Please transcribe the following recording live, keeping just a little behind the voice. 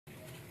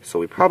So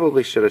we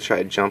probably should have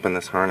tried jumping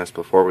this harness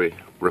before we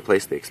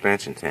replaced the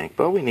expansion tank,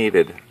 but we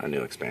needed a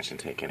new expansion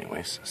tank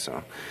anyways.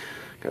 So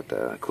got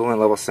the coolant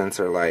level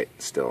sensor light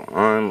still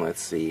on.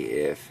 Let's see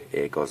if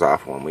it goes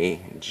off when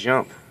we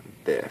jump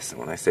this. And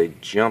when I say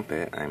jump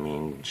it, I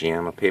mean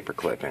jam a paper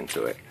clip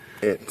into it.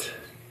 It's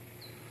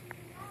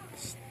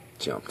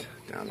jumped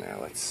down there.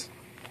 Let's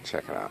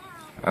check it out.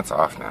 That's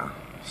off now,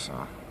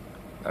 so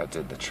that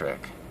did the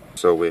trick.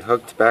 So we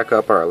hooked back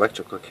up our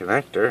electrical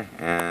connector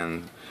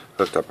and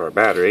hooked up our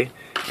battery,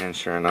 and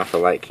sure enough the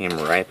light came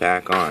right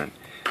back on.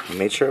 We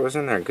made sure it was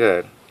in there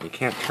good. You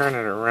can't turn it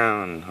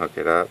around and hook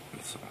it up.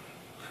 It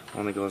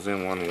only goes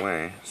in one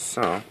way.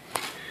 So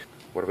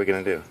what are we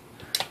gonna do?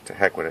 To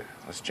heck with it.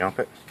 Let's jump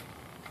it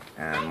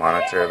and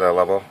monitor the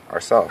level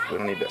ourselves. We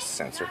don't need this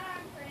sensor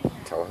to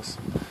tell us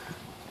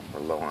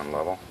we're low on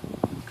level.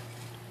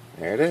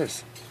 There it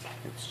is.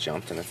 It's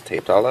jumped and it's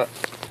taped all up.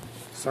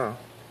 So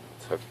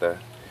let's hook the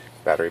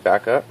battery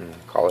back up and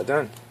call it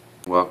done.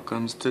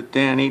 Welcomes to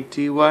Danny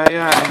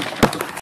TYI.